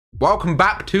Welcome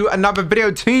back to another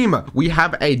video, team. We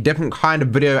have a different kind of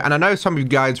video, and I know some of you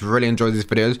guys really enjoy these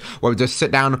videos where we just sit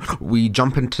down, we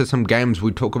jump into some games,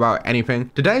 we talk about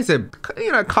anything. Today's a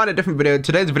kind of different video.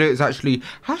 Today's video is actually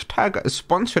hashtag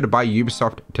sponsored by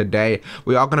Ubisoft. Today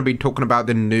we are going to be talking about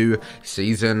the new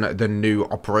season, the new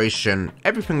operation,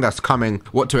 everything that's coming,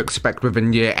 what to expect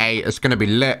within year 8. It's going to be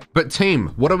lit. But team,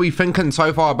 what are we thinking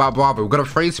so far about Bravo? We've got a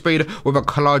free speed with a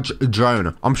collage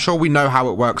drone. I'm sure we know how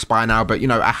it works by now, but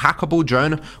a hackable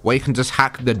drone where you can just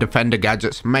hack the defender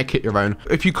gadgets, make it your own.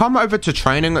 If you come over to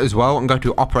training as well and go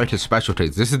to operator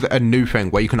specialties, this is a new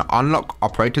thing where you can unlock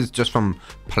operators just from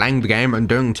playing the game and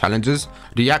doing challenges.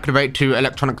 Deactivate two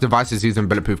electronic devices using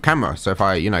bulletproof camera. So if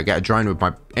I get a drone with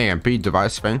my AMP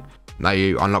device thing, now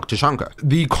you unlock Tashanka.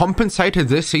 The compensator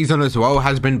this season as well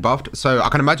has been buffed, so I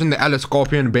can imagine the Ella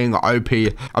Scorpion being OP.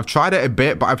 I've tried it a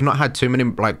bit, but I've not had too many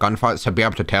gunfights to be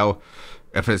able to tell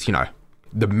if it's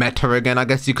the meta again, I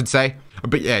guess you could say.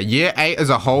 But yeah, year 8 as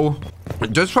a whole,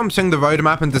 just from seeing the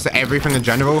roadmap and just everything in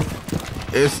general,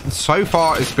 so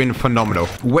far it's been phenomenal.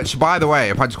 Which, by the way,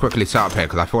 if I just quickly set up here,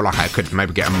 because I feel like I could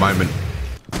maybe get a moment.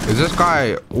 Is this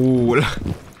guy... Ooh,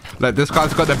 look, this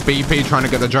guy's got the BP trying to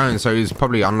get the drone, so he's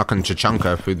probably unlocking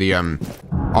Chachunka through the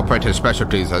operator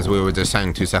specialties, as we were just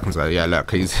saying 2 seconds ago. Yeah,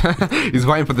 look, he's he's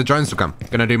waiting for the drones to come.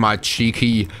 Gonna do my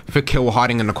cheeky Thaqil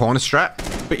hiding in the corner strat.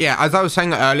 But yeah, as I was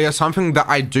saying earlier, something that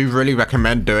I do really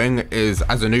recommend doing is,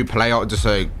 as a new player or just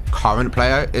a current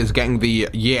player, is getting the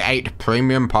year 8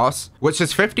 premium pass, which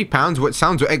is £50, which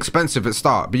sounds expensive at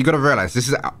start, but you got to realize this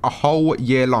is a whole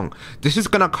year long. This is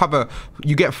going to cover,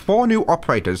 you get 4 new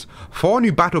operators, 4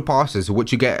 new battle passes,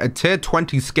 which you get a tier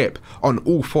 20 skip on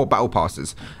all 4 battle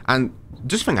passes. And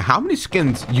just think how many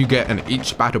skins you get in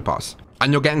each battle pass,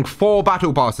 and you're getting 4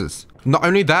 battle passes. Not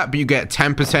only that, but you get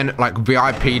 10%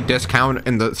 VIP discount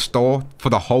in the store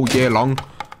for the whole year long.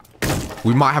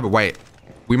 We might have a wait.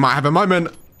 We might have a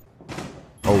moment.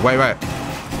 Oh, wait.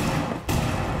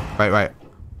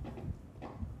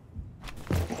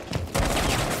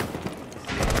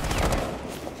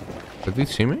 Did they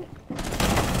see me?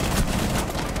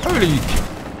 Holy...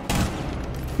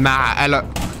 Nah,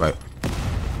 Ella... Wait.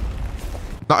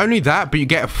 Not only that, but you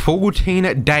get a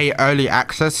 14-day early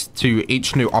access to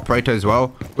each new operator as well.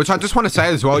 Which I just want to say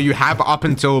as well, you have up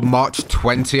until March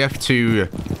 20th to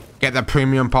get the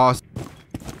premium pass.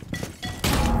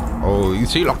 Oh, you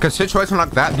see, like a situation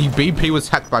like that, the BP was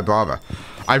hacked by Bravo.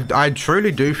 I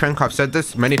truly do think, I've said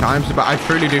this many times, but I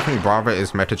truly do think Bravo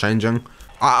is meta changing.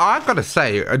 I've got to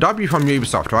say, a W from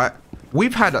Ubisoft, right?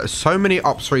 We've had so many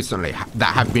ops recently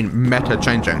that have been meta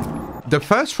changing. The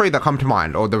first 3 that come to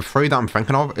mind, or the 3 that I'm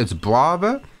thinking of, is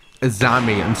Bravo,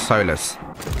 Azami, and Solus.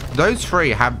 Those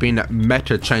 3 have been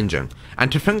meta changing, and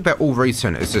to think they're all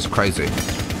recent is just crazy.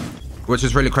 Which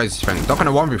is really crazy to think. Not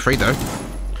gonna 1v3 though.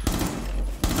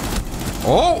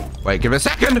 Oh, wait, give it a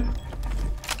second.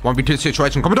 1v2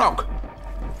 situation, come on, dog.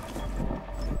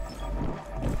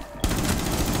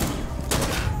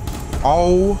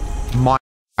 Oh my.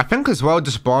 I think as well,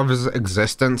 just Bravo's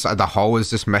existence as a whole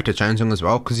is just meta changing as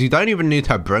well, because you don't even need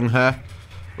to bring her.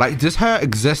 Just her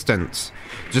existence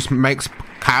just makes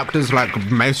characters like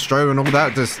Maestro and all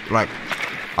that just I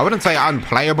wouldn't say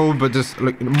unplayable, but just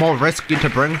more risky to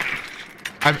bring.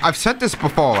 I've said this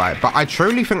before, right? But I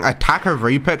truly think attacker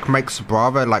repick makes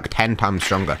Bravo 10 times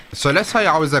stronger. So let's say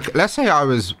I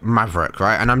was Maverick,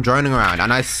 right? And I'm droning around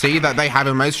and I see that they have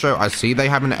a Maestro, I see they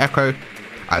have an Echo,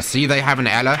 I see they have an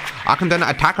Ella. I can then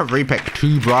attacker repick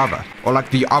to Bravo, or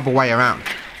the other way around.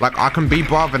 I can be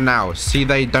Bravo now, see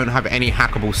they don't have any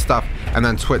hackable stuff, and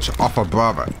then switch off of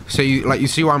Bravo. So you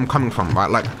see where I'm coming from,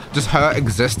 right? Just her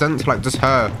existence, just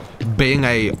her being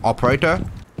a operator,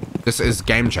 this is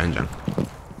game changing.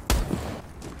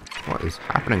 What is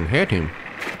happening here, team?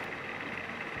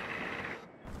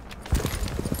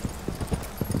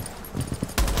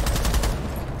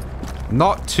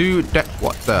 Not too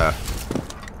what the?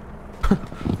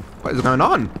 What is going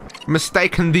on?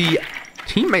 Mistaken the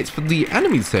teammates for the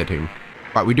enemies here, team.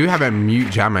 Right, we do have a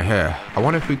mute jammer here. I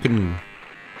wonder if we can...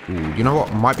 Ooh, you know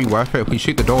what? Might be worth it if we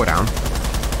shoot the door down.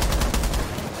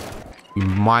 We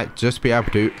might just be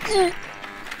able to...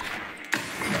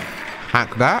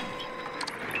 hack that.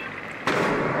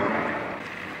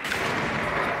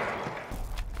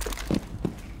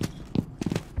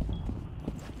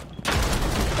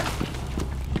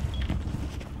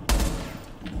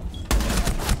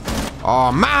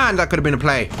 Oh man, that could have been a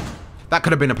play. That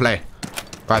could have been a play.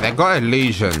 Right, they got a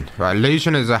Legion. Right,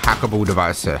 Legion is a hackable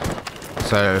device here.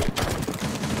 So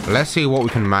let's see what we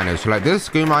can manage. This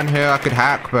Goo Mine here I could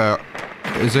hack, but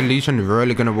is a Legion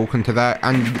really going to walk into that?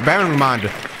 And bearing in mind,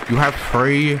 you have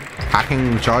 3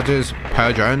 hacking charges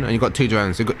per drone, and you got 2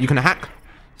 drones. You can hack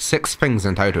 6 things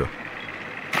in total,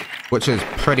 which is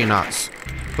pretty nuts.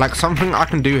 Like something I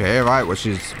can do here, right, which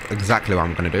is exactly what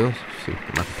I'm gonna do. Let's see if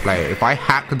I can play it. If I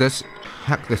hack this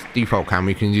default cam,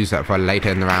 we can use that for later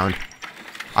in the round.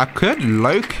 I could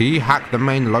low-key hack the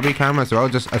main lobby cam as well,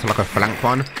 just as like a flank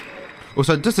one.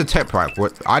 Also, just a tip, right?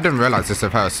 I didn't realize this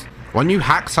at first. When you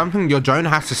hack something, your drone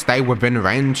has to stay within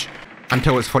range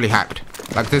until it's fully hacked.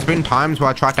 Like, there's been times where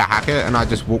I tried to hack it and I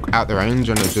just walk out the range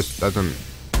and it just doesn't.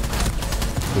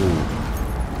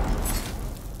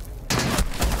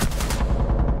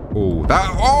 Ooh,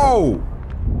 oh!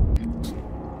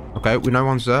 Okay, we know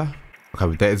one's there.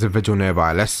 Okay, there is a vigil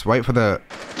nearby. Let's wait for the...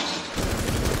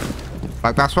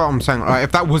 Like, that's what I'm saying. Like,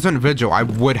 if that wasn't vigil, I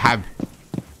would have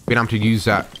been able to use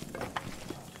that.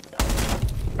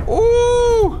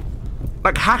 Ooh!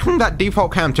 Like, hacking that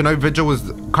default cam to know vigil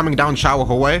was coming down shower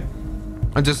hallway.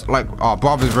 And just, like, oh,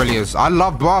 Bravo really is. I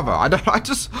love Bravo. I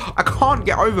can't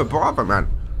get over Bravo, man.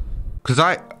 Because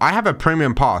I have a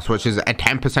premium pass, which is a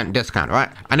 10% discount, right?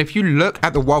 And if you look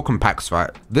at the welcome packs, right,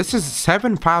 this is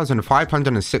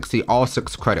 7,560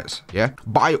 R6 credits, yeah?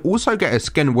 But I also get a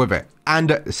skin with it and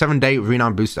a 7-day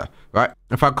renown booster, right?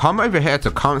 If I come over here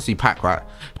to currency pack, right,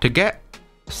 to get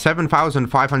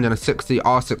 7,560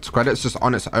 R6 credits just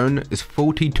on its own is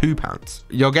 £42.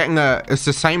 You're getting it's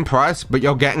the same price, but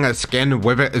you're getting a skin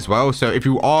with it as well. So if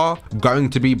you are going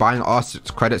to be buying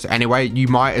R6 credits anyway, you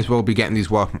might as well be getting these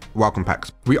welcome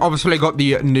packs. We obviously got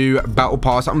the new battle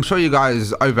pass. I'm sure you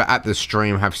guys over at the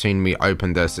stream have seen me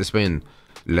open this. It's been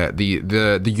lit.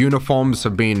 The uniforms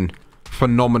have been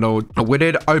phenomenal. We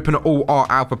did open all our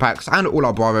alpha packs and all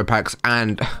our Bravo packs,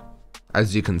 and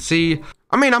as you can see,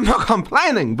 I mean, I'm not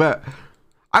complaining, but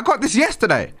I got this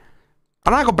yesterday.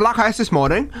 And I got black ice this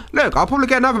morning. Look, I'll probably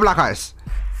get another black ice.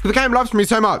 The game loves me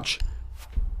so much.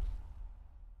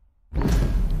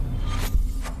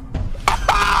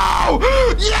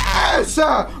 Oh! Yes!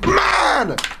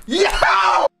 Man!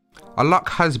 Yeah! Our luck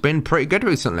has been pretty good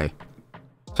recently.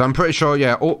 So I'm pretty sure,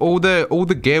 yeah, all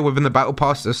the gear within the battle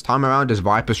pass this time around is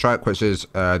Viper Strike, which is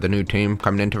the new team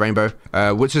coming into Rainbow,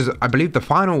 which is, I believe, the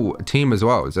final team as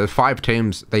well. There's 5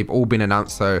 teams. They've all been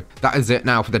announced, so that is it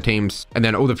now for the teams. And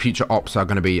then all the future ops are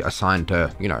going to be assigned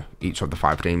to, you know, each of the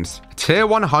 5 teams. Tier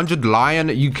 100 Lion,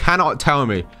 you cannot tell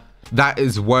me that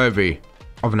is worthy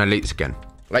of an elite skin.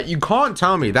 Like, you can't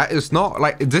tell me that is not,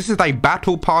 like, this is a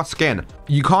battle pass skin.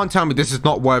 You can't tell me this is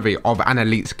not worthy of an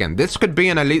elite skin. This could be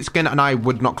an elite skin and I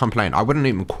would not complain. I wouldn't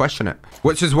even question it.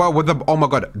 Which as well with the, oh my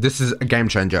god, this is a game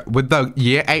changer. With the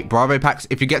year 8 Bravo packs,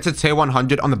 if you get to tier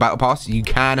 100 on the battle pass, you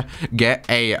can get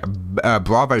a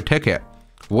Bravo ticket.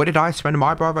 What did I spend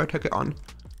my Bravo ticket on?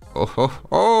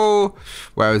 Oh,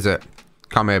 where is it?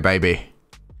 Come here, baby.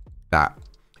 That.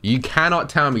 You cannot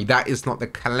tell me that is not the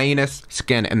cleanest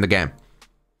skin in the game.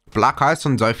 Black Ice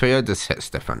on Zowie just hits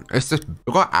different. It's just,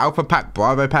 we got Alpha Pack,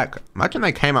 Bravo Pack. Imagine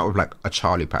they came out with like a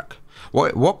Charlie Pack.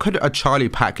 What could a Charlie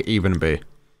Pack even be?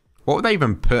 What would they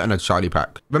even put in a Charlie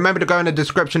Pack? Remember to go in the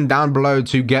description down below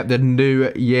to get the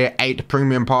new Year 8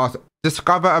 Premium Pass.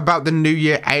 Discover about the new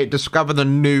Year 8. Discover the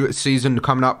new season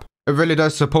coming up. It really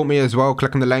does support me as well,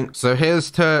 clicking the link. So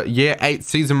here's to Year 8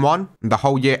 Season 1. And the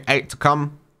whole Year 8 to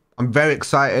come. I'm very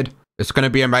excited. It's going to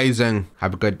be amazing.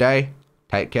 Have a good day.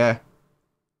 Take care.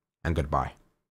 And goodbye.